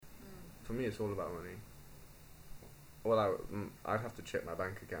for me, it's all about money. I'd have to check my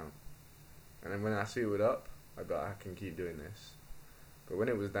bank account, and then when I see it was up, I'd be like, I can keep doing this. But when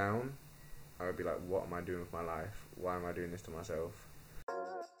it was down, I would be like, what am I doing with my life? Why am I doing this to myself?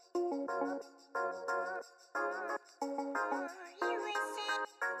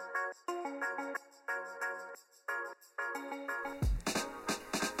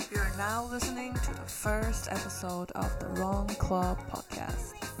 You're now listening to the first episode of the Wrong Club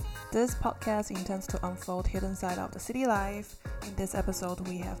podcast. This podcast intends to unfold hidden side of the city life. In this episode,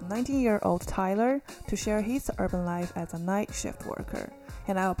 we have 19-year-old Tyler to share his urban life as a night shift worker.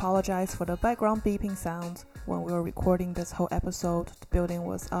 And I apologize for the background beeping sounds. When we were recording this whole episode, the building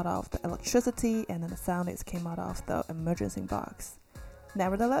was out of the electricity and then the sound came out of the emergency box.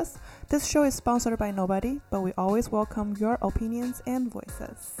 Nevertheless, this show is sponsored by nobody, but we always welcome your opinions and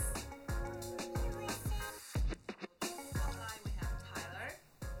voices. Hi, we have Tyler.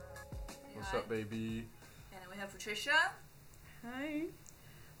 What's up, baby? And we have Patricia. Hi.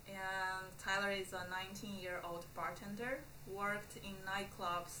 And Tyler is a 19-year-old bartender, worked in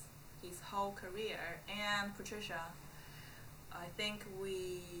nightclubs his whole career. And Patricia, I think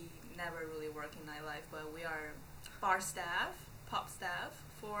we never really work in nightlife, but we are pop staff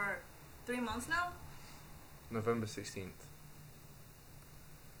for 3 months now. November 16th.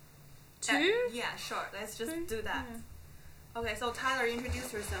 Two? Yeah, sure. Let's just Three? do that. Yeah. Okay, so Tyler,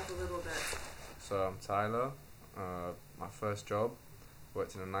 introduce yourself a little bit. So I'm Tyler. My first job,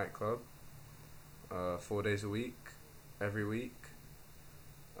 worked in a nightclub, 4 days a week, every week.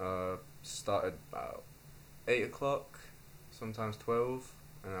 Started about 8 o'clock, sometimes 12,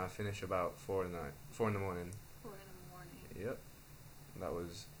 and I finish about 4 in the morning. 4 in the morning. Yep. That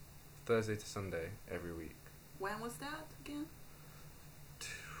was Thursday to Sunday every week. When was that again?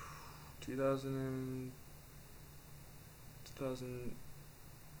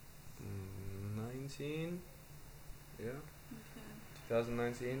 2019. Yeah. Okay.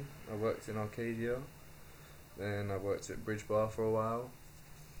 2019. I worked in Arcadia. Then I worked at Bridge Bar for a while.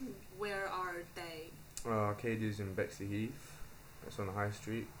 Where are they? Arcadia's in Bexley Heath. It's on the High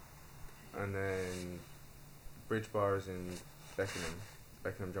Street. And then Bridge Bar is in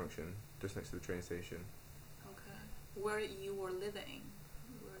Beckenham Junction, just next to the train station. Okay. Where you were living?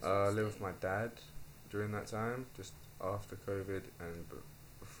 I lived with my dad during that time, just after COVID and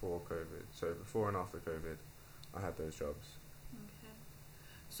before COVID. So before and after COVID, I had those jobs. Okay.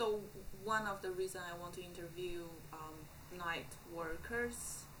 So one of the reasons I want to interview night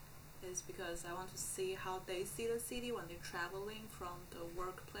workers is because I want to see how they see the city when they're traveling from the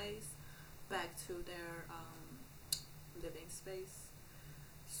workplace back to their living space.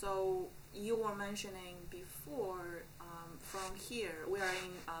 So you were mentioning before, from here, we are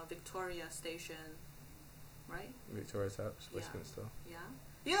in Victoria Station, right? Victoria Taps, Yeah. Westminster. Yeah.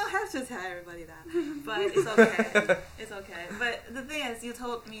 You don't have to tell everybody that, but it's okay. It's okay. But the thing is, you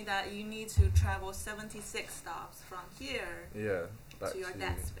told me that you need to travel 76 stops from here Yeah. Back to your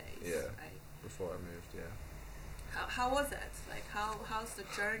dad's space. Yeah. Right? Before I moved, yeah. How was it? Like, how's the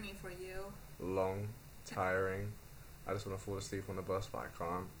journey for you? Long, tiring. I just want to fall asleep on the bus, but I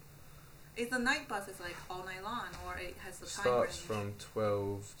can't. Is the night bus is like all night long, or it has the time Starts range? from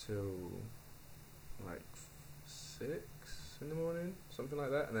 12 till like 6 in the morning, something like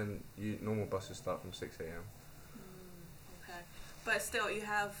that. And then normal buses start from 6 a.m. Okay. But still, you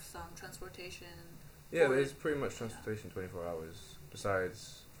have some transportation. Yeah, for- there's pretty much transportation 24 hours,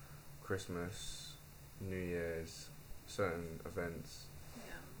 besides Christmas, New Year's, certain events.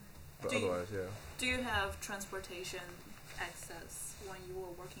 Yeah. But Do you- otherwise, yeah. Do you have transportation access when you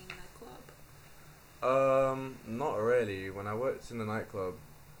were working in that club? Not really. When I worked in the nightclub,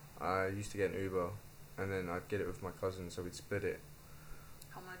 I used to get an Uber, and then I'd get it with my cousin, so we'd split it.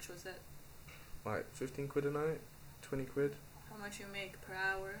 How much was it? Like 15 quid a night, 20 quid, How much you make per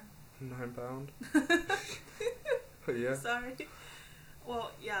hour? £9. Yeah. Sorry.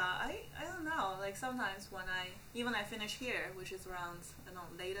 Well, yeah, I don't know. Like sometimes when I finish here, which is around, I don't know,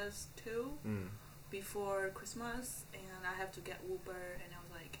 latest 2 before Christmas, and I have to get Uber, and it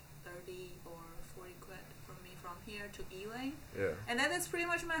was like 30 or 40 quid for me from here to Ealing. Yeah. And then it's pretty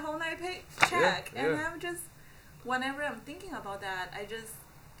much my whole night check. Yeah, And yeah. I'm just, whenever I'm thinking about that, I just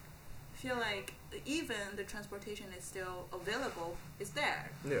feel like even the transportation is still available, it's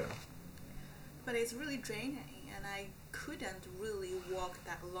there. Yeah. But it's really draining, and I couldn't really walk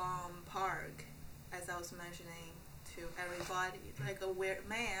that long park, as I was mentioning to everybody. Like a weird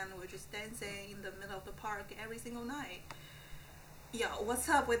man was just dancing in the middle of the park every single night. Yeah, what's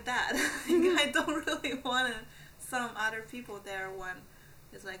up with that? I don't really want some other people there when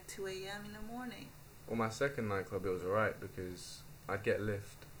it's like 2 a.m. in the morning. Well, my second nightclub, it was alright because I'd get a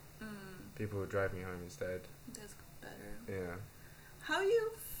lift. People would drive me home instead. That's better. Yeah. How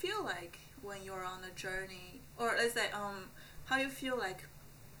you feel like when you're on a journey, or let's say how you feel like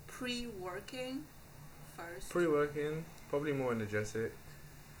pre-working first? Pre-working, probably more energetic.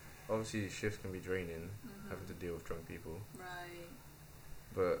 Obviously, shifts can be draining, having to deal with drunk people. Right.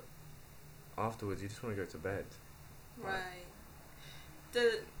 But afterwards, you just want to go to bed. Right.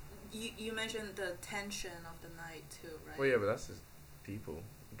 You mentioned the tension of the night too, right? Well, yeah, but that's just people,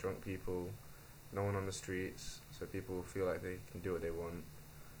 drunk people, no one on the streets, so people feel like they can do what they want.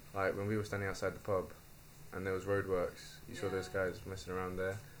 Like when we were standing outside the pub, and there was roadworks, you saw those guys messing around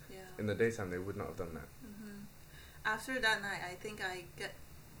there. Yeah. In the daytime, they would not have done that. After that night, I think I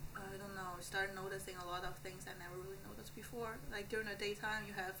started noticing a lot of things I never really noticed before. Like during the daytime,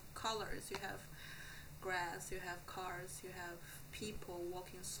 you have colors, you have grass, you have cars, you have people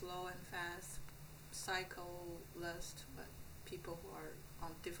walking slow and fast, cyclists, but people who are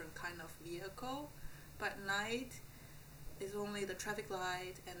on different kind of vehicle. But night is only the traffic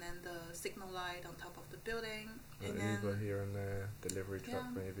light and then the signal light on top of the building. An Uber here and there, delivery truck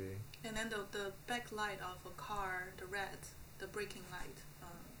maybe. And then the back light of a car, the red, the braking light.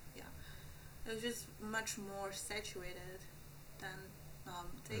 It was just much more saturated than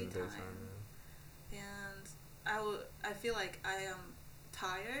daytime. And I feel like I am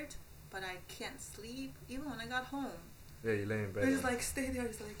tired, but I can't sleep even when I got home. Yeah, you lay in bed. I just like stay there.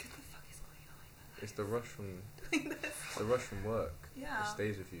 It's like, what the fuck is going on? It's the rush from work. Yeah. It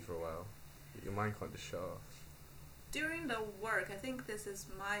stays with you for a while. Your mind can't just shut off. During the work, I think this is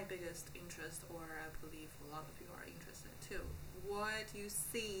my biggest interest, or I believe a lot of you are interested too. What you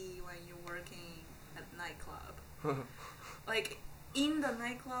see when you're working at nightclub. Like in the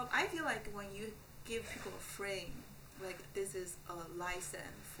nightclub, I feel like when you give people a frame, like this is a license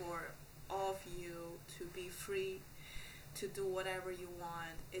for all of you to be free to do whatever you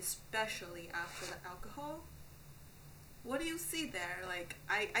want, especially after the alcohol. What do you see there? Like,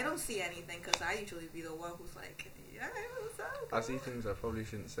 I don't see anything because I usually be the one who's like, yeah, it's okay. I see things I probably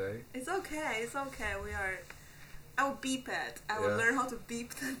shouldn't say. It's okay. I will beep it. I will Yeah. learn how to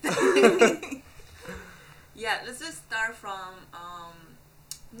beep the thing. Yeah, let's just start from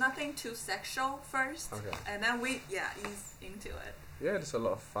nothing too sexual first. Okay. And then ease into it. Yeah, there's a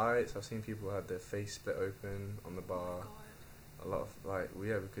lot of fights. I've seen people have their face split open on the bar. Oh God. A lot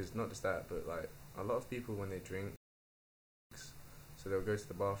of, because not just that, but, a lot of people when they drink, so they'll go to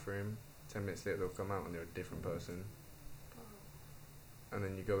the bathroom, 10 minutes later they'll come out and they're a different person. Oh. And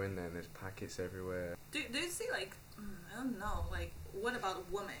then you go in there and there's packets everywhere. Do you see, like, I don't know, like, what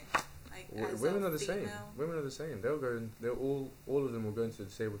about women? Like, as Women a are the same. female? Women are the same. All of them will go into the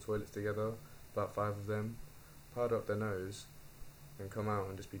disabled toilets together, about 5 of them, powder up their nose, and come out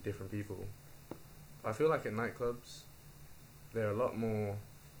and just be different people. I feel like at nightclubs, they're a lot more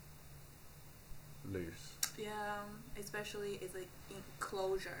loose. Yeah, especially it's like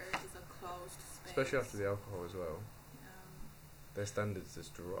enclosure, it's a closed space. Especially after the alcohol as well. Yeah. Their standards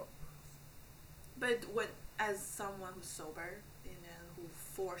just drop. But as someone who's sober and then who's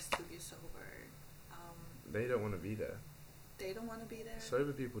forced to be sober, They don't want to be there. they don't want to be there.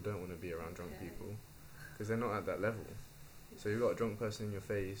 Sober people don't want to be around drunk Okay. people because they're not at that level. So you've got a drunk person in your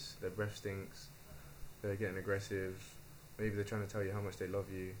face, their breath stinks, they're getting aggressive, maybe they're trying to tell you how much they love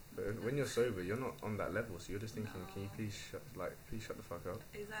you. But when you're sober, you're not on that level, so you're just thinking, No. can you please shut the fuck up?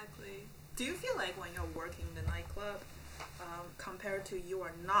 Exactly. Do you feel like when you're working in the nightclub, compared to you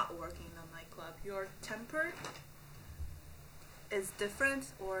are not working in the nightclub, your temper is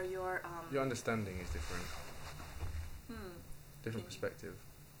different, or your Your understanding is different, different Can you- perspective.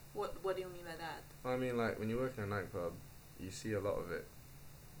 What do you mean by that? I mean, like, when you work in a nightclub, you see a lot of it,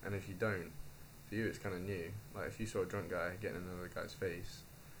 and if you don't, for you it's kind of new. Like, if you saw a drunk guy getting in another guy's face,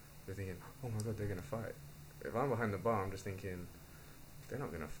 you're thinking, oh my god, they're going to fight. If I'm behind the bar, I'm just thinking, they're not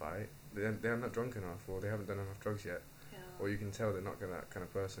going to fight. They're not drunk enough, or they haven't done enough drugs yet. Yeah. Or you can tell they're not that kind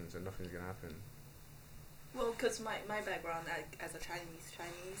of person, so nothing's going to happen. Well, because my background as a Chinese,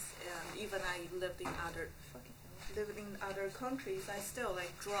 and even I lived in other countries, I still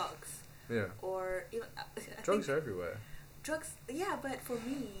like drugs. Yeah. Or even Drugs are everywhere. drugs. Yeah, but for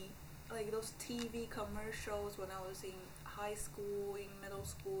me, like those TV commercials when I was in high school, in middle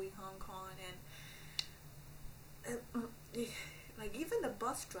school in Hong Kong, and like even the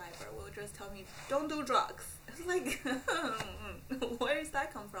bus driver will just tell me, "Don't do drugs." It's like, where does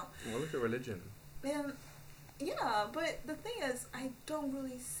that come from? Well, look at religion. And yeah, but the thing is, I don't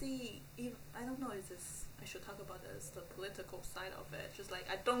really see. I don't know. Is this? I should talk about this, the political side of it. Just like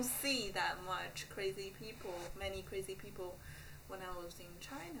I don't see that much many crazy people, when I was in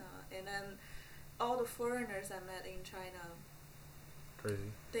China, and then all the foreigners I met in China,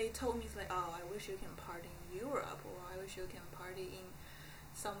 Crazy. They told me, it's like, oh, I wish you can party in Europe, or I wish you can party in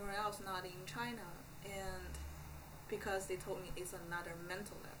somewhere else, not in China. And because they told me it's another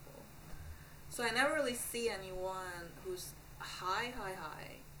mental level. So I never really see anyone who's high,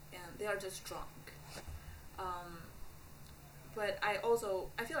 and they are just drunk. But I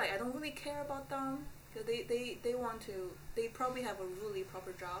feel like I don't really care about them, because they probably have a really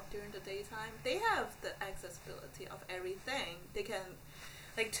proper job during the daytime. They have the accessibility of everything. They can,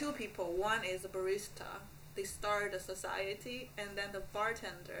 like, two people, one is a barista, they start the society, and then the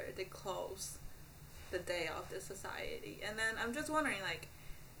bartender, they close the day of the society. And then I'm just wondering, like,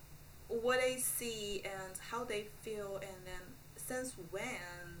 what they see and how they feel, and then since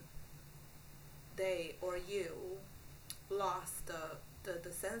when they or you lost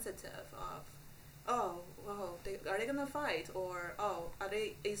the sensitive of, are they gonna fight, or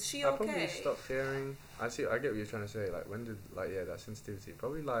is she okay? I probably stopped caring. I get what you're trying to say. Like, when did that sensitivity?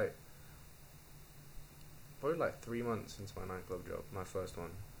 Probably like 3 months into my nightclub job, my first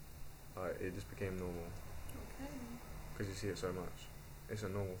one. It just became normal. Okay. Because you see it so much. It's a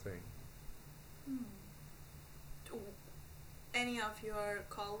normal thing. Any of your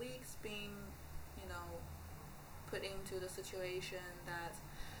colleagues being, put into the situation that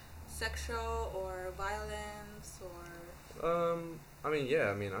sexual or violence or... I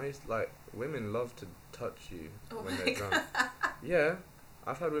used women love to touch you when they're drunk. Yeah,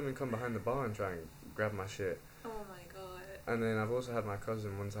 I've had women come behind the bar and try and grab my shit. Oh my god. And then I've also had my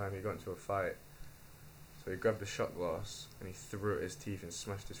cousin one time, he got into a fight. So he grabbed a shot glass and he threw it at his teeth and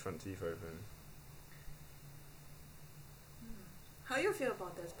smashed his front teeth open. How do you feel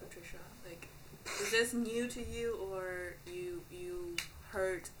about this, Patricia? Like, is this new to you, or you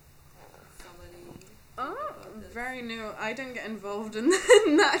heard somebody? Oh, very new. I didn't get involved in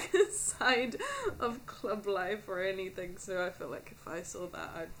that side of club life or anything, so I feel like if I saw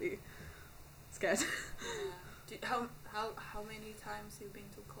that, I'd be scared. Yeah. How many times you've been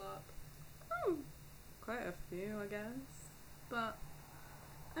to club? Quite a few, I guess. But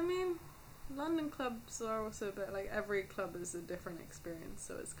I mean, London clubs are also a bit like, every club is a different experience,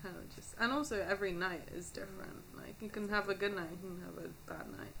 so it's kind of just, and also every night is different. Like, you can have a good night, you can have a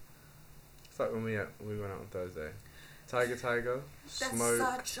bad night. It's like when we went out on Thursday. Tiger, That's smoke.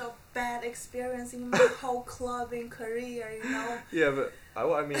 such a bad experience in my whole club in Korea, Yeah, but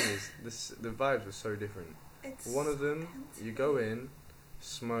what I mean is the vibes were so different. It's one of them, empty. you go in,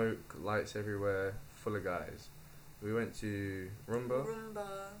 smoke, lights everywhere, full of guys. We went to Rumba.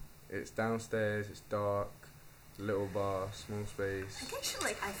 It's downstairs, it's dark, little bar, small space.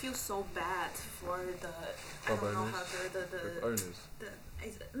 Actually, I feel so bad for the Club I don't know owners. how The owners.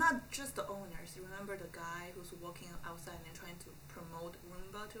 it's not just the owners. You remember the guy who's walking outside and trying to promote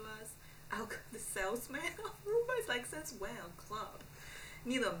Roomba to us? The salesman of Roomba is like, since when a club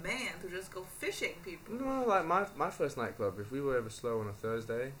need a man to just go fishing people? No, like my first nightclub, if we were ever slow on a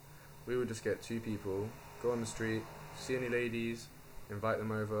Thursday, we would just get 2 people, go on the street, see any ladies, invite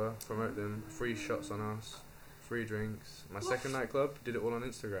them over, promote them, free shots on us, free drinks. My second nightclub, did it all on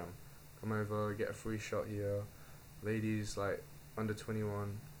Instagram. Come over, get a free shot here. Ladies, like, under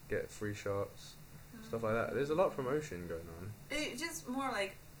 21, get free shots. Stuff like that. There's a lot of promotion going on. It's just more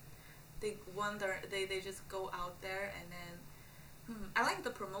like they just go out there and then... I like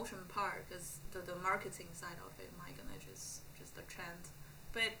the promotion part, because the marketing side of it, my goodness, just the trend.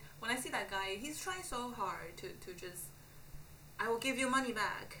 But when I see that guy, he's trying so hard to just... I will give you money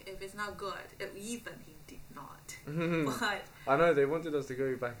back if it's not good. Even he did not. But I know, they wanted us to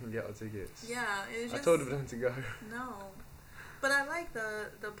go back and get our tickets. yeah, it's just... I told them to go. No. But I like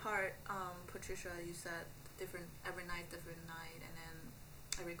the part, Patricia, you said every night, and then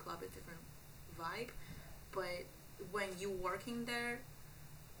every club is different vibe. But when you working there,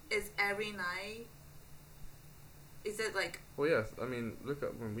 is every night, is it like... Well, yeah, I mean, look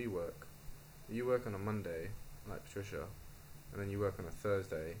at when we work. You work on a Monday, like Patricia, and then you work on a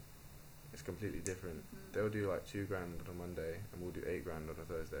Thursday. It's completely different. They'll do like $2,000 on a Monday, and we'll do $8,000 on a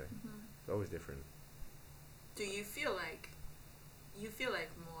Thursday. It's always different. Do you feel like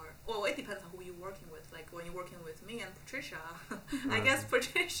more... Well, it depends on who you're working with. Like, when you're working with me and Patricia, I guess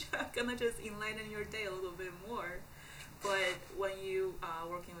Patricia gonna just enlighten your day a little bit more. But when you are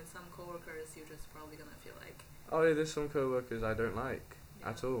working with some coworkers, you're just probably gonna feel like... Oh, yeah, there's some co-workers I don't like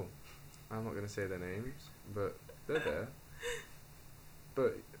at all. I'm not going to say their names, but they're there.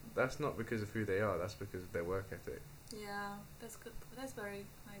 But that's not because of who they are, that's because of their work ethic. Yeah, that's good. That's a very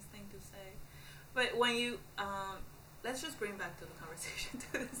nice thing to say. But when you... let's just bring back to the conversation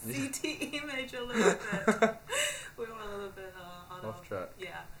to the CT image a little bit. We were a little bit off track.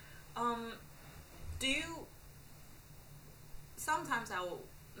 Yeah. Do you... sometimes I will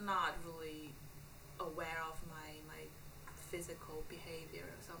not really aware of my physical behavior.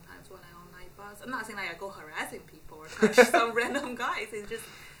 Sometimes when I'm on night bus, I'm not saying like I go harassing people or touch some random guys. It's just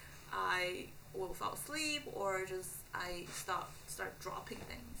I will fall asleep or just I start dropping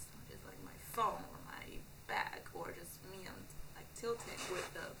things, just like my phone or my bag or just me and like tilting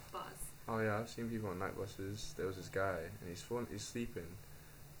with the bus. Oh yeah, I've seen people on night buses. There was this guy and he's sleeping,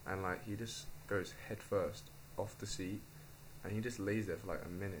 and like he just goes head first off the seat, and he just lays there for like a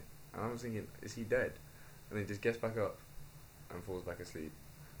minute. And I was thinking, is he dead? And then he just gets back up and falls back asleep.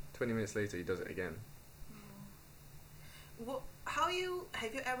 20 minutes later, he does it again. Well, have you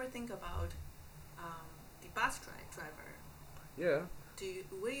ever think about the bus driver? Yeah.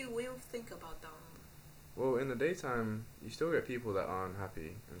 Will you think about them? Well, in the daytime, you still get people that aren't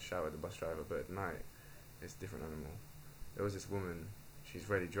happy and shout at the bus driver, but at night, it's a different animal. There was this woman, she's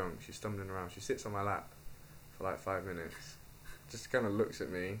really drunk, she's stumbling around, she sits on my lap for like 5 minutes, just kind of looks at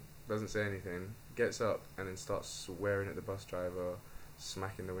me, doesn't say anything, gets up and then starts swearing at the bus driver,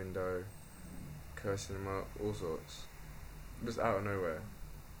 smacking the window, cursing him up, all sorts. Just out of nowhere.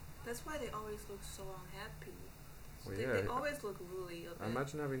 That's why they always look so unhappy. Well, They always look really a bit.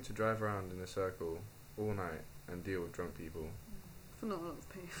 Imagine having to drive around in a circle all night and deal with drunk people For not a lot of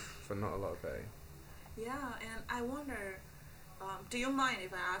pay. for not a lot of pay. Yeah, and I wonder, do you mind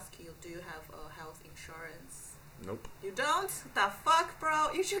if I ask you, do you have a health insurance? Nope. You don't? The fuck,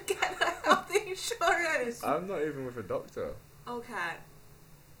 bro? You should get a health insurance. I'm not even with a doctor. Okay.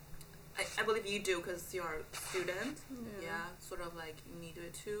 I believe you do because you're a student. Yeah, sort of like you need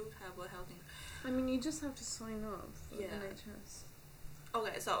to have a health insurance. I mean, you just have to sign up for Yeah. NHS.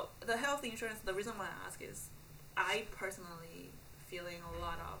 Okay, so the health insurance, the reason why I ask is I personally feeling a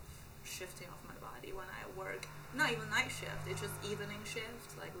lot of shifting of my body when I work. Not even night shift, it's just evening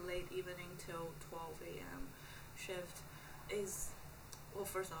shift, like late evening till 12 a.m. shift is, well,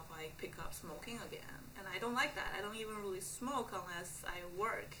 first off, I pick up smoking again. And I don't like that. I don't even really smoke unless I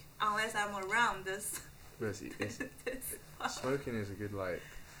work, unless I'm around this. Smoking is a good, like,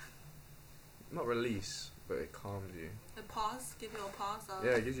 not release, but it calms you. A pause, give you a pause.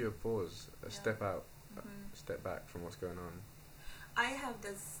 Yeah, it gives you a pause, a Yeah. step out, Mhm. a step back from what's going on. I have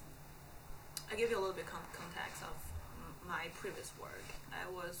this. I give you a little bit context of my previous work. I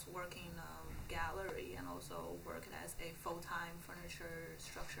was working in a gallery and also worked as a full-time furniture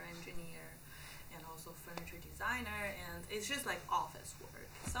structure engineer and also furniture designer, and it's just like office work.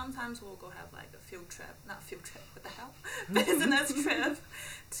 Sometimes we'll go have like a not field trip, what the hell? Business trip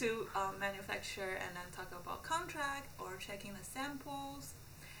to manufacture and then talk about contract or checking the samples,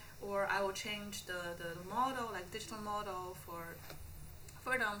 or I will change the model, like digital model for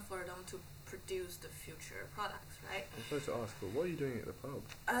them to produce the future products, right? I'm supposed to ask, but what are you doing at the pub?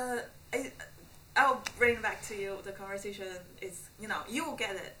 I'll bring it back to you. The conversation is, you will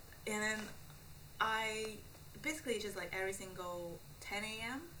get it. And then I basically just like every single 10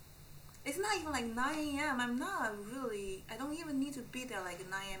 a.m. It's not even like 9 a.m. I don't even need to be there like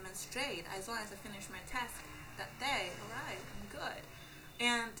 9 a.m. and straight. As long as I finish my task that day, alright, I'm good.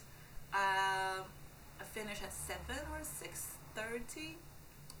 And I finish at 7 or 6:30.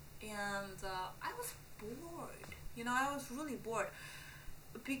 And I was bored. I was really bored.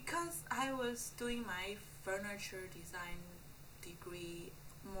 Because I was doing my furniture design degree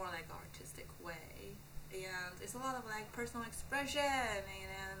more like artistic way, and it's a lot of like personal expression,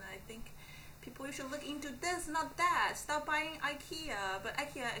 and I think people you should look into this, not that. Stop buying IKEA, but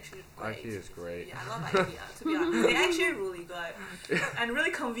IKEA actually is great. IKEA is great. Yeah, I love IKEA, to be honest. They're actually really good and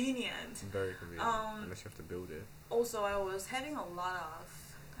really convenient. Very convenient, unless you have to build it. Also, I was having a lot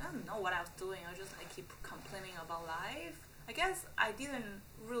of, I don't know what I was doing. I keep complaining about life. I guess I didn't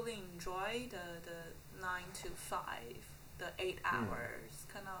really enjoy the 9 to 5, the 8 hours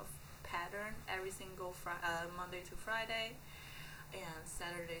kind of pattern every single Monday to Friday, and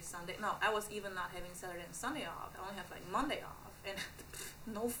Saturday, Sunday. No, I was even not having Saturday and Sunday off. I only have like Monday off, and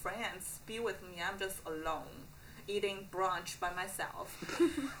no friends be with me. I'm just alone, eating brunch by myself.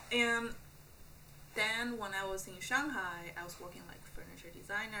 And then when I was in Shanghai, I was working like furniture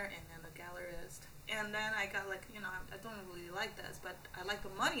designer and then a gallerist. And then I got like, I don't really like this, but I like the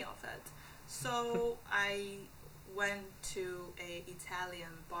money of it. So I went to a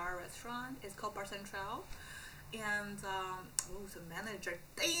Italian bar restaurant. It's called Bar Central. And the manager,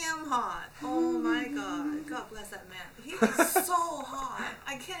 damn hot. Oh my God. God bless that man. He is so hot.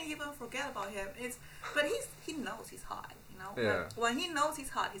 I can't even forget about him. But he knows he's hot, Yeah. But when he knows he's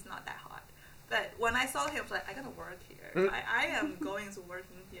hot, he's not that hot. But when I saw him, I was like, I gotta work here. I am going to work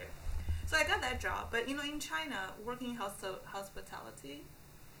in here. So I got that job. But, in China, working in hospitality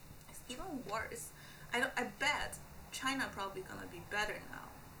is even worse. I bet China probably gonna be better now,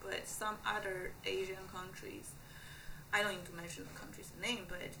 but some other Asian countries, I don't need to mention the country's name,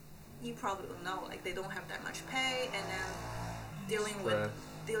 but you probably will know, like they don't have that much pay, and then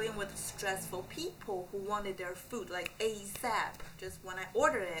dealing with stressful people who wanted their food like ASAP. Just when I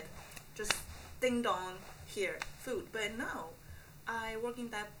order it, just ding dong, here, food. But no, I work in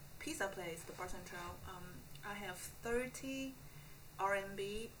that pizza place, the Bar Central. I have 30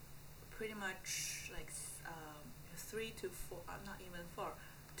 RMB, pretty much like 3 to 4, not even 4,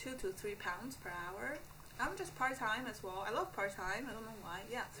 2 to 3 pounds per hour. I'm just part-time as well. I love part-time. I don't know why.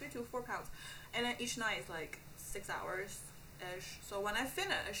 Yeah, 3 to 4 pounds. And then each night is like 6 hours-ish. So when I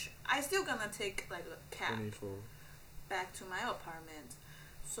finish, I still gonna take like a cab 24. back to my apartment.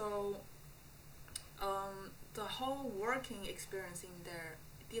 So the whole working experience in there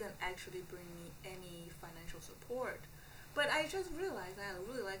didn't actually bring me any financial support. But I just realized I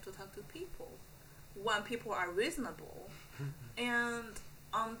really like to talk to people when people are reasonable. And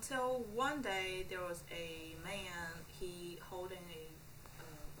until one day there was a man, he holding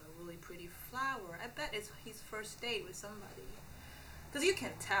a really pretty flower. I bet it's his first date with somebody. Because you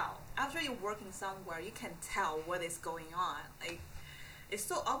can tell. After you're working somewhere, you can tell what is going on. Like, it's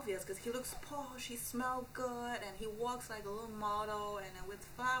so obvious because he looks posh, he smells good, and he walks like a little model, and then with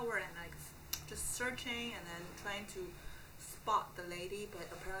flower, and like just searching and then trying to spot the lady, but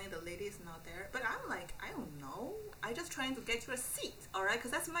apparently the lady is not there. But I'm like, I don't know. I just trying to get you a seat, alright?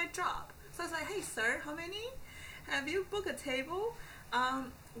 Because that's my job. So I was like, hey sir, how many? Have you booked a table?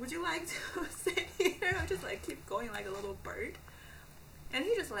 Would you like to sit here? I just like keep going like a little bird. And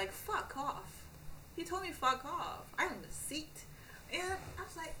he just like, fuck off. He told me fuck off. I want a seat. And I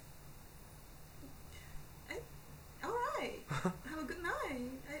was like, alright, have a good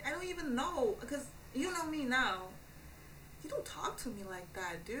night. I don't even know, because you know me now. You don't talk to me like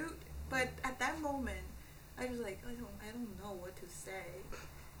that, dude. But at that moment, I was like, I don't know what to say.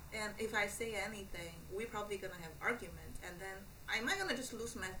 And if I say anything, we're probably gonna have argument, and then am I gonna just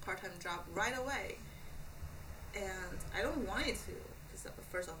lose my part-time job right away? And I don't want it to, because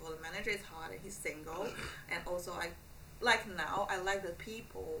first of all, the manager is hot and he's single, and also I like the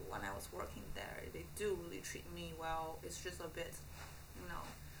people when I was working there. They do really treat me well. It's just a bit,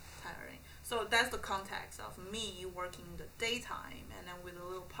 tiring. So that's the context of me working the daytime and then with a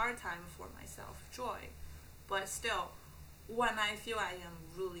little part-time for myself joy. But still, when I feel I am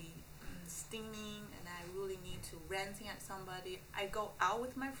really steaming and I really need to ranting at somebody, I go out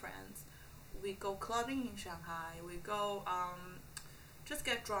with my friends. We go clubbing in Shanghai. We go just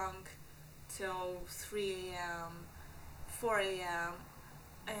get drunk till 3 a.m., 4 a.m.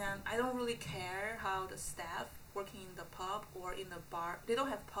 And I don't really care how the staff working in the pub or in the bar, they don't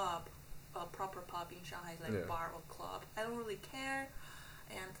have a proper pub in Shanghai, like bar or club. I don't really care.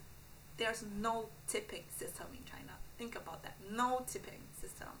 And there's no tipping system in China. Think about that. No tipping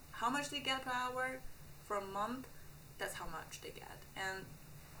system. How much they get per hour for a month, that's how much they get. And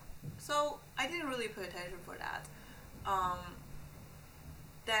so I didn't really pay attention for that.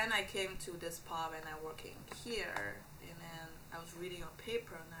 Then I came to this pub and I'm working here, and then I was reading a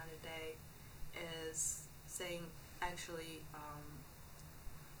paper another day is saying actually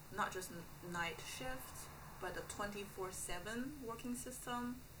not just night shift, but the 24/7 working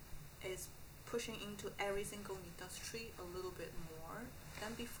system is pushing into every single industry a little bit more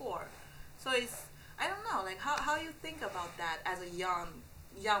than before. So it's, I don't know, like how you think about that as a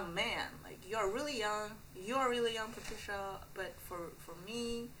young man. Like you're really young, Patricia, but for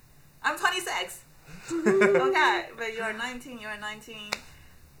me, I'm 26. Okay, but you're 19.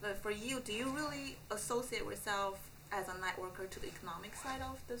 But for you, do you really associate yourself as a night worker to the economic side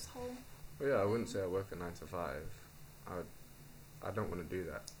of this whole? Well, yeah, I wouldn't say I work a 9 to 5. I don't want to do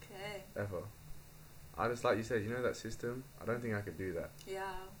that. Okay. Ever. I just, like you said, that system? I don't think I could do that.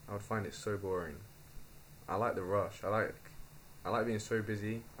 Yeah. I would find it so boring. I like the rush. I like being so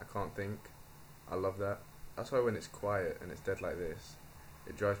busy, I can't think. I love that. That's why when it's quiet and it's dead like this,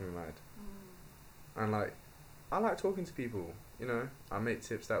 it drives me mad. And I like talking to people, I make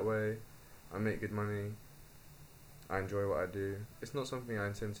tips that way, I make good money, I enjoy what I do. It's not something I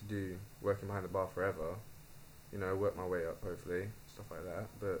intend to do working behind the bar forever, work my way up hopefully, stuff like that,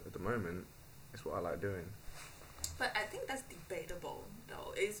 but at the moment, it's what I like doing. But I think that's debatable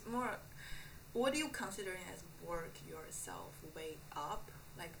though. It's more, what do you consider as work yourself way up?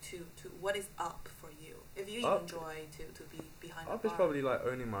 Like to what is up for you? If you up, enjoy to be behind the up bar. is probably like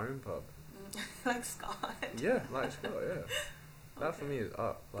owning my own pub. Like Scott. Yeah, like Scott, yeah. That Okay. for me is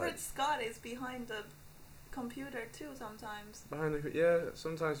up. But Scott is behind the computer too sometimes.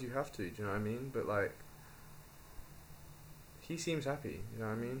 Sometimes you have to, do you know what I mean? But he seems happy, you know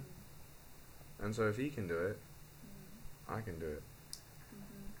what I mean? And so if he can do it, I can do it.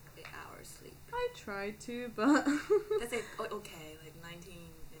 8 hours sleep. I try to, but That's it. Okay, like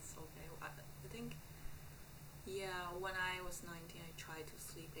 19 is okay. I think, yeah, when I was 19, I tried to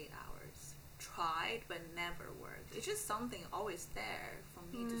sleep 8 hours. Tried, but never worked. It's just something always there for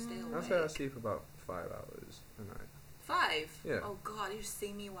me to stay awake. I'd say I sleep about 5 hours a night. 5? Yeah. Oh god, you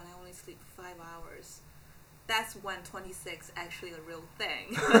see me when I only sleep 5 hours. That's when 26 actually a real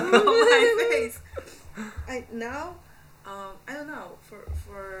thing on my face. I don't know.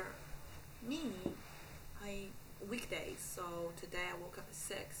 For me, weekdays. So today I woke up at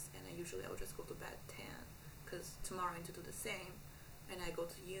 6, and I will just go to bed at 10, because tomorrow I need to do the same, and I go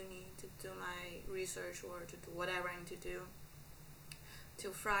to uni to do my research or to do whatever I need to do.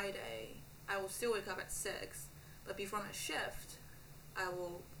 Till Friday, I will still wake up at 6, but before my shift, I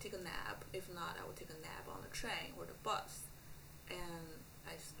will take a nap. If not, I will take a nap on the train or the bus, and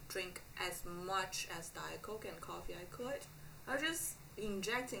I drink as much as Diet Coke and coffee I could. I was just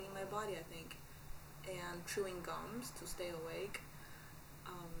injecting in my body, I think, and chewing gums to stay awake.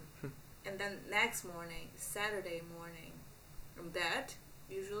 And then next morning, Saturday morning, I'm dead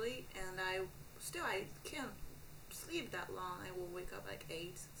usually, and I can't sleep that long. I will wake up like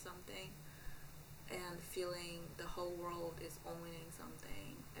 8 something, and feeling the whole world is owning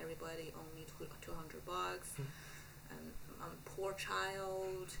something. Everybody owe me $200, and I'm a poor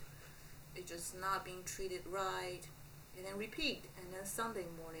child. It's just not being treated right, and then repeat. And then Sunday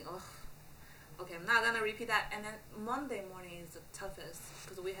morning, okay, I'm not gonna repeat that. And then Monday morning is the toughest,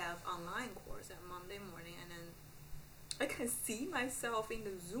 because we have online course at Monday morning, and then I can see myself in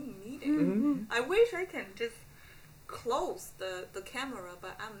the Zoom meeting. I wish I can just close the camera,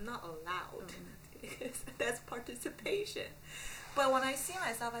 but I'm not allowed. That's participation. But when I see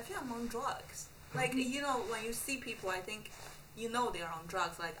myself, I feel I'm on drugs. Like, when you see people, I think they're on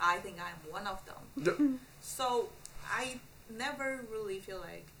drugs. Like, I think I'm one of them. So I never really feel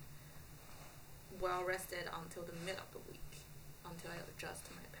like well rested until the mid of the week, until I adjust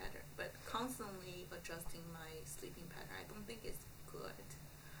to my pattern. But constantly adjusting my sleeping pattern, I don't think it's good.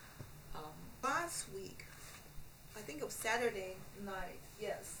 Last week, I think it was Saturday night.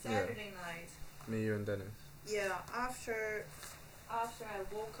 Yes, Saturday night. Me, you, and Dennis. Yeah, after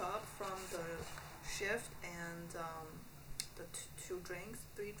I woke up from the shift and the 3 drinks,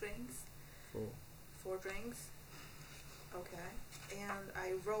 4 drinks. Okay, and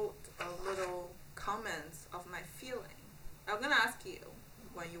I wrote a little comments of my feeling. I'm gonna ask you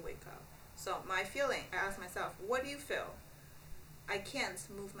when you wake up. So my feeling, I asked myself, what do you feel? I can't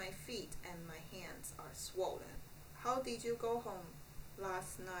move my feet and my hands are swollen. How did you go home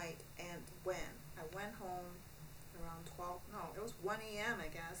last night and when? I went home around 12. No, it was 1 a.m. I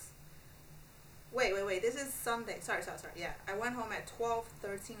guess. Wait. This is Sunday. Sorry. Yeah, I went home at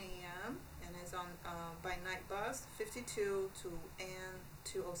 12:13 a.m. and it's on by night bus 52 to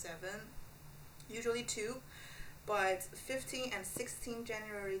N207. Usually 2, but 15 and 16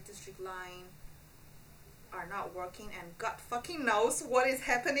 January District Line are not working, and God fucking knows what is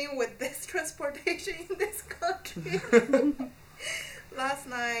happening with this transportation in this country. Last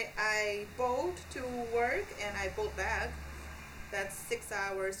night I boat to work and I boat back. That's 6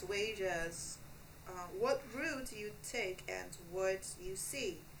 hours wages. What route do you take and what you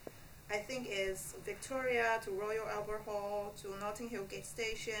see? I think it's Victoria to Royal Albert Hall to Notting Hill Gate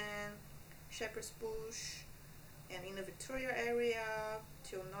Station, Shepherd's Bush, and in the Victoria area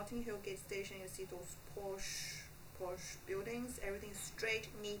to Notting Hill Gate Station, you see those posh buildings. Everything's straight,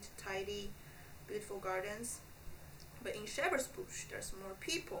 neat, tidy, beautiful gardens. But in Shepherd's Bush, there's more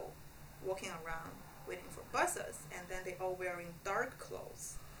people walking around waiting for buses, and then they all wearing dark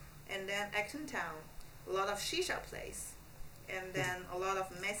clothes. And then Acton Town, a lot of shisha place, and then a lot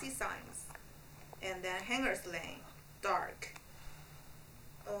of messy signs, and then Hangers Lane, dark,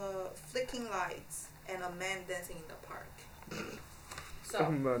 flicking lights, and a man dancing in the park. So,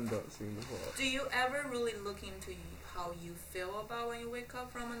 A man dancing in the park. do you ever really look into how you feel about when you wake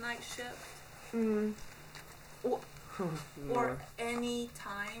up from a night shift? Or any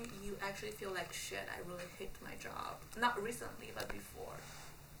time you actually feel like shit, I really hate my job. Not recently, but before.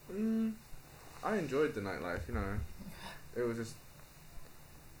 I enjoyed the nightlife, It was just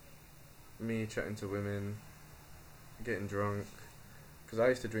me chatting to women, getting drunk. Because I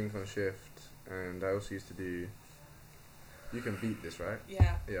used to drink on shift, and I also used to do... You can beat this, right?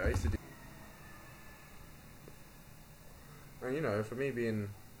 Yeah. Yeah, I used to do... And, for me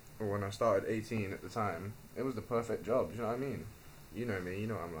when I started 18 at the time, it was the perfect job, you know what I mean? You know me, you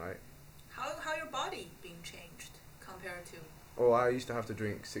know what I'm like. How your body being changed compared to... Oh, I used to have to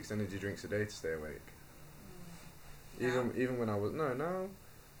drink 6 energy drinks a day to stay awake. Now? Even when I was... No,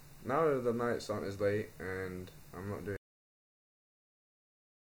 now the nights aren't as late, and I'm not doing...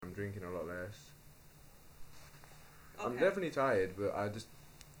 drinking a lot less. Okay. I'm definitely tired, but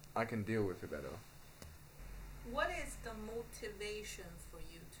I can deal with it better. What is the motivation for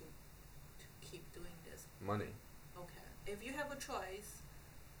you to keep doing this? Money. Okay. If you have a choice,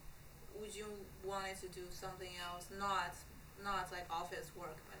 would you want it to do something else? Not like office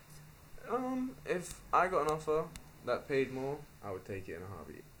work, but If I got an offer that paid more, I would take it in a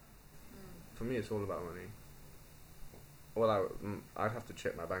heartbeat. For me, it's all about money. Well, I'd have to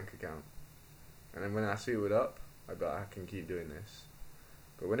check my bank account, and then when I see it was up, I'd be like, I can keep doing this.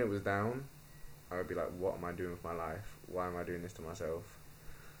 But when it was down, I would be like, what am I doing with my life? Why am I doing this to myself?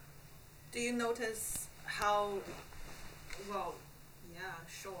 do you notice how? Well, yeah,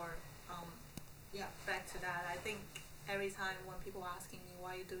 sure. Yeah, back to that. I think every time when people are asking me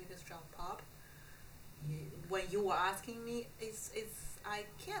why you doing this job, Pop, when you were asking me, it's I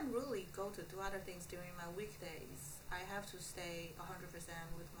can't really go to do other things during my weekdays. I have to stay 100%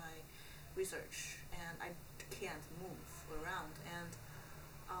 with my research, and I can't move around. And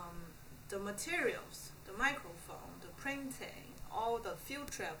the materials, the microphone, the printing, all the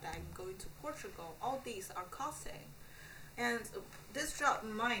field trip that I'm going to Portugal, all these are costing. And this job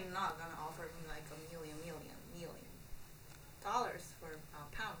might not gonna offer me like a million dollars for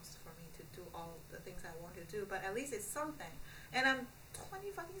pounds for me to do all the things I want to do, but at least it's something. And I'm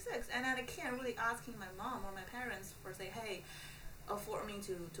 26, and I can't really asking my mom or my parents for say, hey, afford me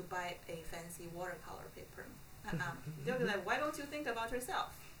to buy a fancy watercolor paper. They'll be like, why don't you think about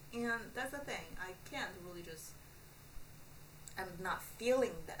yourself? And that's the thing. I can't really just. I'm not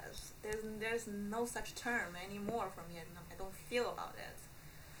feeling this. There's no such term anymore for me. I don't feel about it.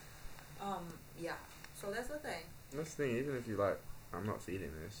 Yeah. So that's the thing. That's the thing. Even if you like, I'm not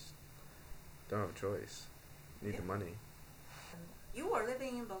feeling this. Don't have a choice. Need the money. You were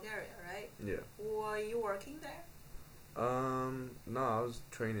living in Bulgaria, right? Yeah. Were you working there? No, I was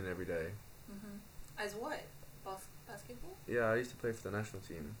training every day. As what? Basketball? Yeah, I used to play for the national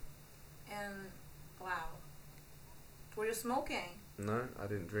team. And wow. Were you smoking? No, I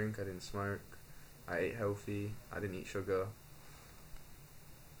didn't drink, I didn't smoke. I ate healthy, I didn't eat sugar.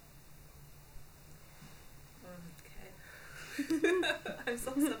 Okay. I'm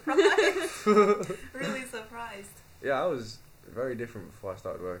so surprised. Really surprised. Yeah, I was very different before I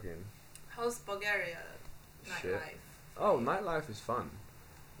started working. How's Bulgaria Shit. nightlife? Oh, nightlife is fun.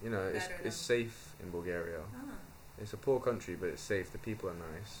 You know, it's Better it's safe in Bulgaria. Ah. It's a poor country, but it's safe. The people are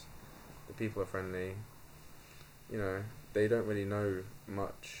nice. The people are friendly. You know, they don't really know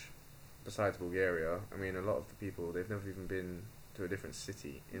much besides Bulgaria. I mean, a lot of the people, they've never even been to a different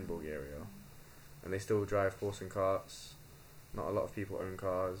city in Bulgaria. And they still drive horse and carts. Not a lot of people own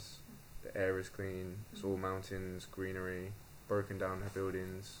cars. The air is clean. It's all mountains, greenery, broken down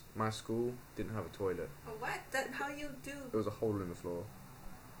buildings. My school didn't have a toilet. Oh, what? That how you do? There was a hole in the floor.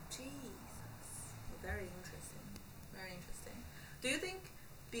 Jesus. Very interesting. Very interesting. Do you think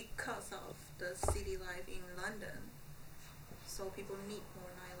because of the city life in London, so people need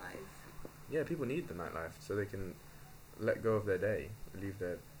more nightlife? Yeah, people need the nightlife so they can let go of their day, relieve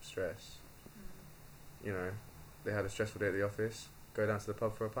their stress. You know, they had a stressful day at the office, go down to the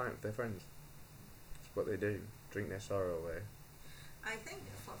pub for a pint with their friends. That's what they do, drink their sorrow away. I think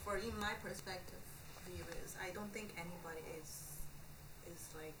for in my perspective view is I don't think anybody is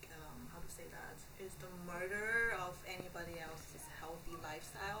like how to say that is the murderer of anybody else's healthy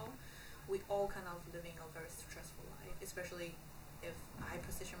lifestyle. We all kind of living a very stressful life, especially if I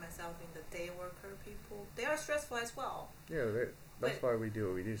position myself in the day worker people. They are stressful as well. Yeah, that's why we do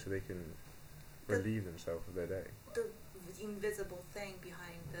what we do, so they can relieve themselves of their day. The invisible thing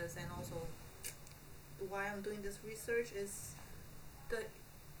behind this, and also why I'm doing this research is that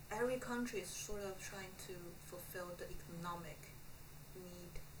every country is sort of trying to fulfill the economic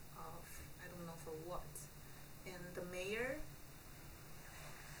need of, I don't know for what. And the mayor,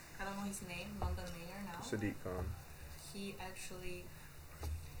 I don't know his name, London mayor now. Sadiq Khan. He actually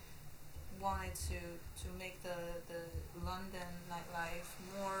wanted to make the London nightlife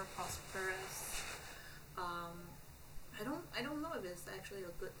more prosperous. I don't know if it's actually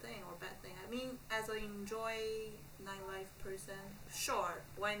a good thing or bad thing. I mean, as an enjoy nightlife person, sure,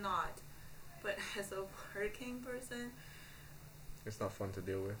 why not? But as a working person, it's not fun to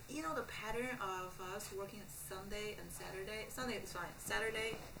deal with. You know the pattern of us working Sunday and Saturday. Sunday is fine.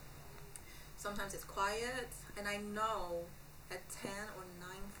 Saturday, sometimes it's quiet, and I know at 10 or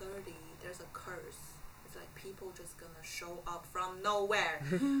 9:30 there's a curse. It's like people just gonna show up from nowhere.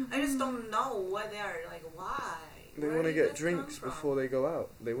 I just don't know what they are like. Why? They want to get drinks before they go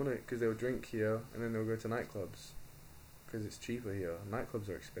out. They want to, because they'll drink here and then they'll go to nightclubs, because it's cheaper here. Nightclubs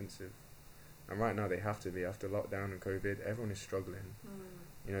are expensive, and right now they have to be after lockdown and COVID. Everyone is struggling.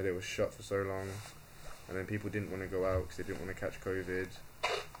 You know, they were shut for so long, and then people didn't want to go out because they didn't want to catch COVID.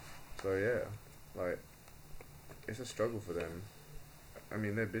 So yeah, like, it's a struggle for them. I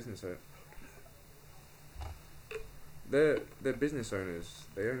mean, they're business owners.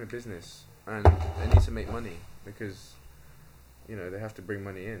 They own a business, and they need to make money because, you know, they have to bring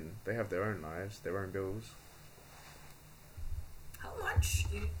money in. They have their own lives, their own bills. How much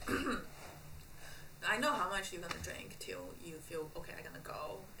you? I know how much you're gonna drink till you feel okay. I'm gonna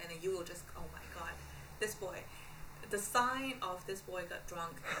go, and then you will just, oh my god, this boy. The sign of this boy got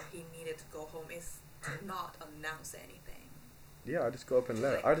drunk and he needed to go home is to not announce anything. Yeah, I just got up and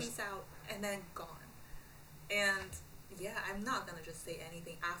left. Like, peace out, and then gone. And yeah, I'm not gonna just say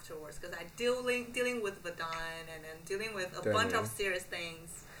anything afterwards because I'm dealing with Vadan and then dealing with a bunch of serious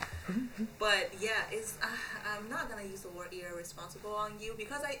things. But yeah, it's I'm not gonna use the word irresponsible on you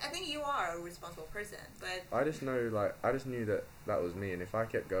because I think you are a responsible person. But I just knew that was me, and if I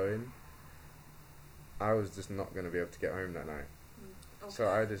kept going, I was just not gonna be able to get home that night. okay. So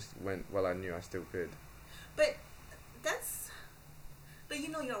I just went. Well, I knew I still could. But you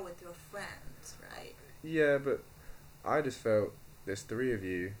know you're with your friends, right? Yeah, but I just felt there's 3 of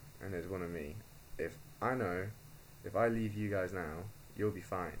you and there's 1 of me. If I leave you guys now, you'll be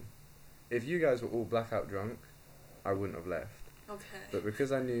fine. If you guys were all blackout drunk, I wouldn't have left. Okay. But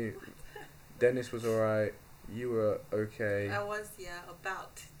because I knew Dennis was alright, you were okay. I was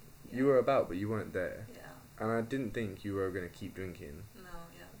about. Yeah. You were about, but you weren't there. Yeah. And I didn't think you were gonna keep drinking. No.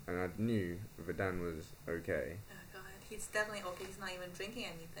 Yeah. And I knew Vadan was okay. Oh God, he's definitely okay. He's not even drinking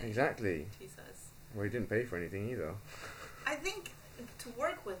anything. Exactly. Jesus. Well, he didn't pay for anything either. I think to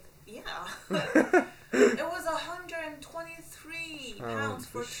work with, it was 123 pounds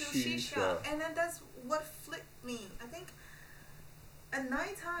for 2 shisha, and then that's what flipped me. I think at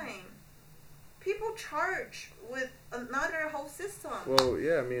nighttime, people charge with another whole system. Well,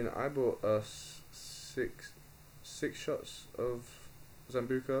 yeah, I mean, I bought us 6 shots of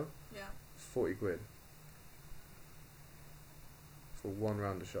Zambuca. Yeah. 40 quid. For 1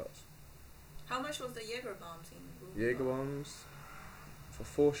 round of shots. How much was the Jaeger bombs in Roomba? Jaeger bombs? For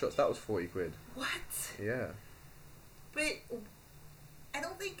 4 shots, that was 40 quid. What? Yeah. But I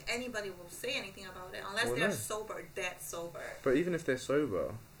don't think anybody will say anything about it unless Well, they're no. sober, dead sober. But even if they're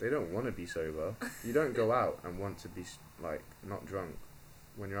sober, they don't want to be sober. You don't go out and want to be, like, not drunk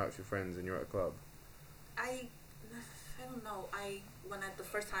when you're out with your friends and you're at a club. I don't know. The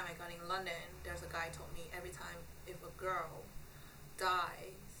first time I got in London, there's a guy told me every time if a girl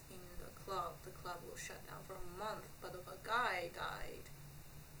dies in the club will shut down for a month. But if a guy died,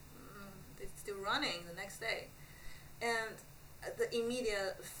 it's still running the next day. And the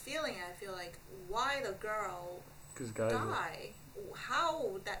immediate feeling, I feel like, why the girl 'Cause guys die?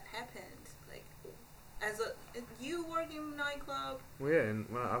 How that happened? Like, you work in nightclub. Well, yeah, and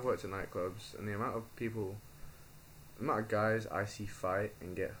when I've worked at nightclubs, and the amount of guys I see fight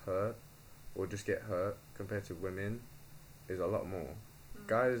and get hurt, or just get hurt, compared to women, is a lot more.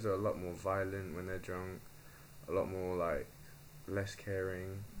 Guys are a lot more violent when they're drunk, a lot more, like, less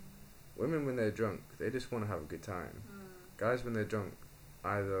caring. Women, when they're drunk, they just want to have a good time. Guys, when they're drunk,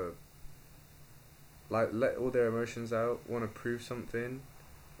 either, like, let all their emotions out, want to prove something,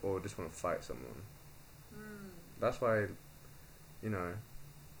 or just want to fight someone. That's why, you know,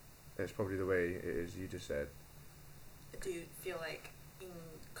 it's probably the way it is you just said. Do you feel like in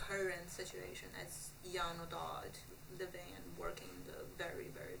current situation as young adult living and working in the very,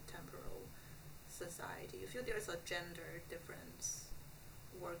 very temporal society, you feel there's a gender difference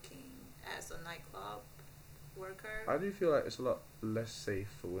working as a nightclub worker? I do feel like it's a lot less safe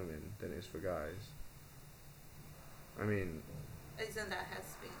for women than it is for guys. I mean... Isn't that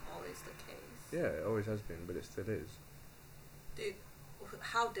has been always the case? Yeah, it always has been, but it still is. Dude,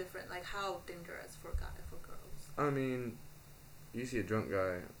 how different, like how dangerous for girls? I mean, you see a drunk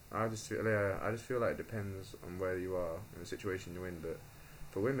guy, I just feel like it depends on where you are and the situation you're in, but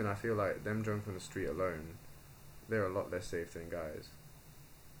for women, I feel like them drunk on the street alone, they're a lot less safe than guys.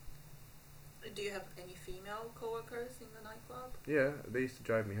 Do you have any female coworkers in the nightclub? Yeah, they used to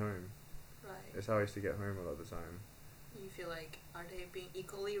drive me home. Right. It's how I used to get home a lot of the time. You feel like, are they being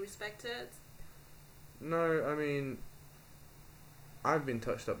equally respected? No, I mean, I've been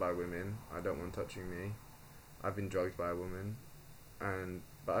touched up by women. I don't want touching me. I've been drugged by a woman,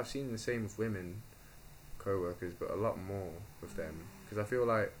 but I've seen the same with women co-workers, but a lot more with them, because I feel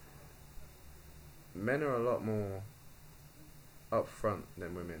like men are a lot more upfront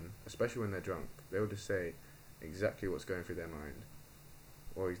than women, especially when they're drunk. They'll just say exactly what's going through their mind,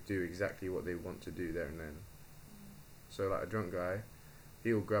 or do exactly what they want to do there and then. So like a drunk guy,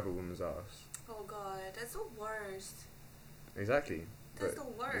 he'll grab a woman's ass. Oh god, that's the worst. Exactly. That's the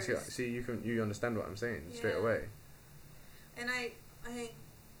worst. See, you understand what I'm saying straight Yeah. away. And I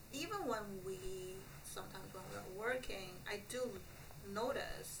even when sometimes when we're working, I do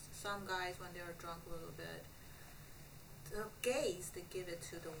notice some guys when they're drunk a little bit, the gaze they give it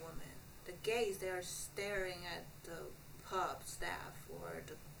to the woman, the gaze they are staring at the pub staff or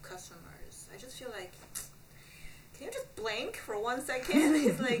the customers. I just feel like, can you just blink for 1 second?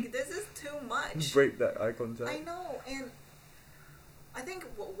 It's like, this is too much. Break that eye contact. I know, and I think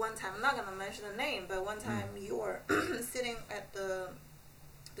one time, I'm not gonna mention the name, but one time you were sitting at the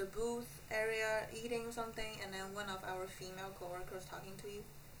booth area eating something, and then one of our female coworkers talking to you.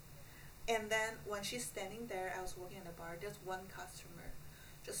 And then when she's standing there, I was working at the bar, there's one customer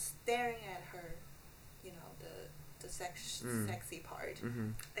just staring at her, you know, the sexy part. Mm-hmm.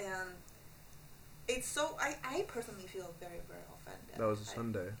 And it's so, I personally feel very, very offended. That was a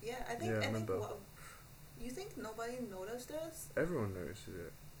Sunday. I Yeah, I remember. You think nobody noticed this? Everyone notices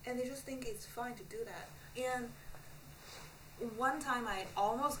it. And they just think it's fine to do that. And one time I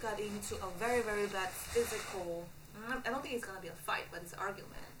almost got into a very, very bad physical, I don't think it's going to be a fight, but it's an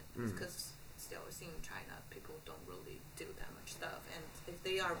argument. Because still, in China, people don't really do that much stuff. And if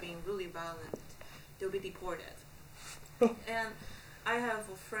they are being really violent, they'll be deported. And I have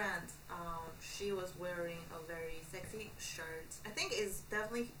a friend, she was wearing a very sexy shirt. I think it's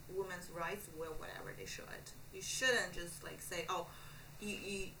definitely women's rights to wear whatever they should. You shouldn't just like say, oh,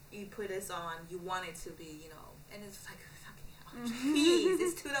 you put this on, you want it to be, you know, and it's like, fucking hell, jeez,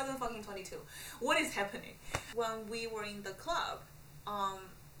 it's 2022. What is happening? When we were in the club,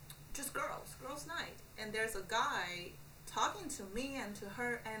 just girls night, and there's a guy talking to me and to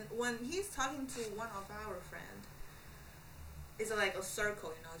her, and when he's talking to one of our friends, it's like a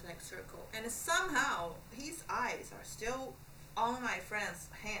circle, you know, it's like a circle. And somehow his eyes are still on my friend's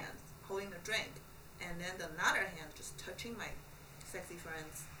hand, holding the drink. And then the other hand just touching my sexy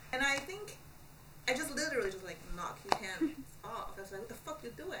friends. And I think I just literally just like knocked his hand off. I was like, what the fuck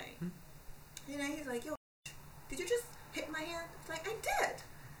you doing? And then he's like, yo, did you just hit my hand? It's like, I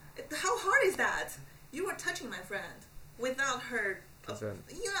did. How hard is that? You were touching my friend without her consent.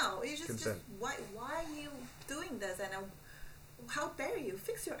 You know, it's just Consent. Why are you doing this? And how dare you?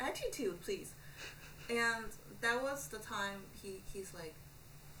 Fix your attitude, please. And that was the time he's like,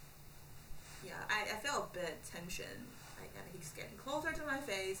 yeah, I felt a bit tension. Like, he's getting closer to my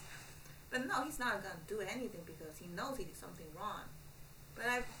face. But no, he's not going to do anything because he knows he did something wrong. But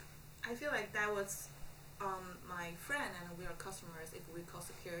I feel like that was my friend, and we are customers. If we call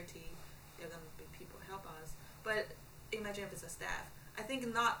security, they're going to be people help us. But imagine if it's a staff. I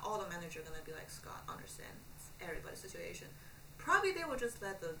think not all the managers are going to be like, Scott, understands everybody's situation. Probably they will just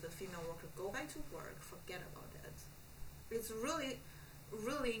let the female worker go back to work, forget about it. It's really,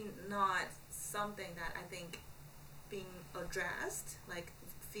 really not something that I think being addressed, like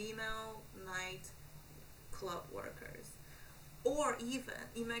female night club workers. Or even,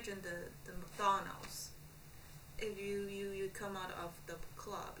 imagine the McDonald's. If you come out of the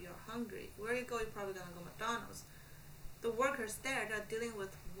club, you're hungry. Where you go, you're probably going to go McDonald's. The workers there, they're dealing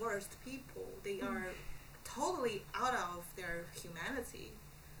with worst people. They are totally out of their humanity.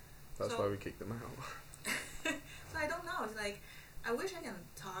 That's why we kicked them out. So I don't know. It's like, I wish I can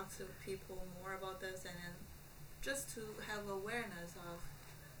talk to people more about this, and then just to have awareness of,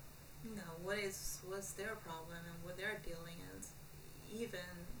 you know, what's their problem and what they're dealing with. Even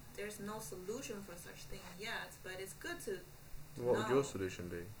there's no solution for such thing yet, but it's good to What know. would your solution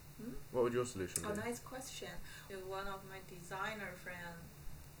be? What would your solution Oh, be? nice question. One of my designer friend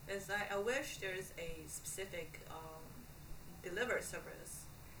is I wish there's a specific delivery service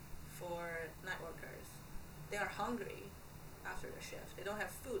for night workers. They are hungry after the shift. They don't have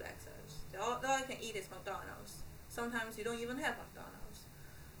food access. All they can eat is McDonald's. Sometimes you don't even have McDonald's.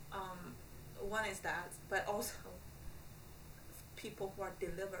 One is that, but also people who are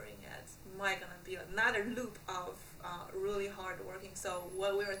delivering it might gonna be another loop of really hard working. So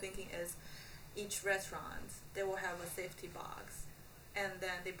what we were thinking is each restaurant, they will have a safety box, and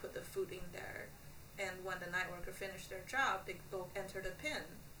then they put the food in there, and when the night worker finish their job, they go enter the pin,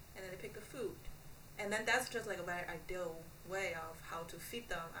 and then they pick the food. And then that's just like a very ideal way of how to feed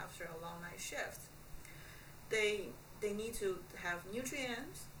them after a long night shift. They need to have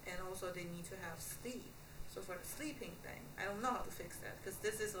nutrients, and also they need to have sleep. So for the sleeping thing, I don't know how to fix that, because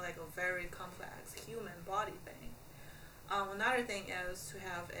this is like a very complex human body thing. Another thing is to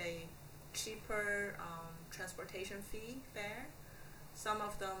have a cheaper transportation fare. Some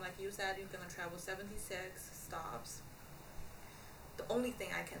of them, like you said, you're going to travel 76 stops. The only thing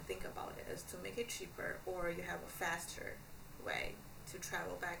I can think about it is to make it cheaper, or you have a faster way to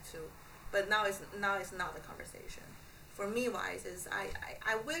travel back to. But now it's not the conversation. for me wise is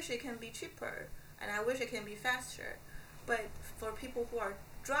I wish it can be cheaper and I wish it can be faster, but for people who are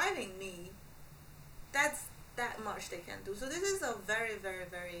driving me, that's that much they can do. So this is a very, very,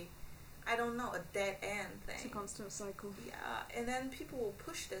 very, I don't know, a dead end thing. It's a constant cycle. Yeah, and then people will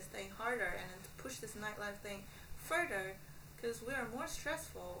push this thing harder and then push this nightlife thing further because we are more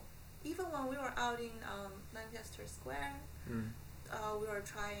stressful. Even when we were out in Lancaster Square, we were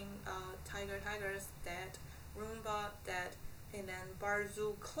trying Tigers dead, Roomba dead, and then Bar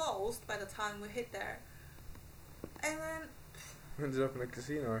Zoo closed by the time we hit there. And then ended up in a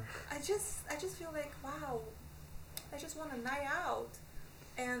casino. I just feel like, wow, I just want a night out,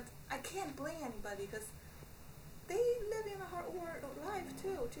 and I can't blame anybody because they live in a hard life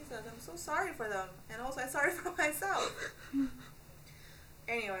too. Jesus, I'm so sorry for them, and also I'm sorry for myself.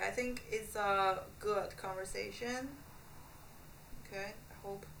 Anyway, I think it's a good conversation. Okay, I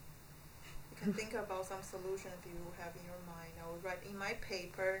hope you can think about some solutions you have in your mind. I will write in my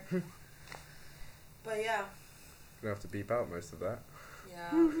paper. But yeah. You're gonna have to beep out most of that.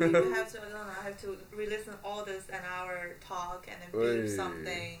 Yeah, you have to. I don't know. I have to re-listen all this an hour talk and then beep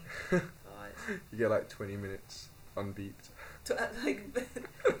something. But you get like 20 minutes unbeeped. to like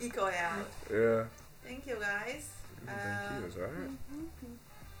echo it out. Yeah. Thank you guys. Thank you. It's alright.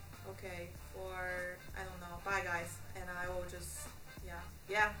 Okay. For I don't know. Bye guys, and I will just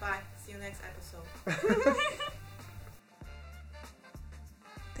yeah. Bye. See you next episode.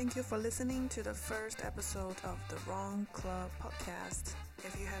 Thank you for listening to the first episode of the Wrong Club podcast.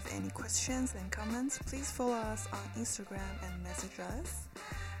 If you have any questions and comments, please follow us on Instagram and message us.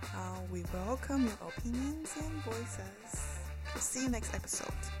 We welcome your opinions and voices. See you next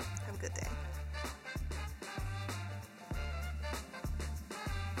episode. Have a good day.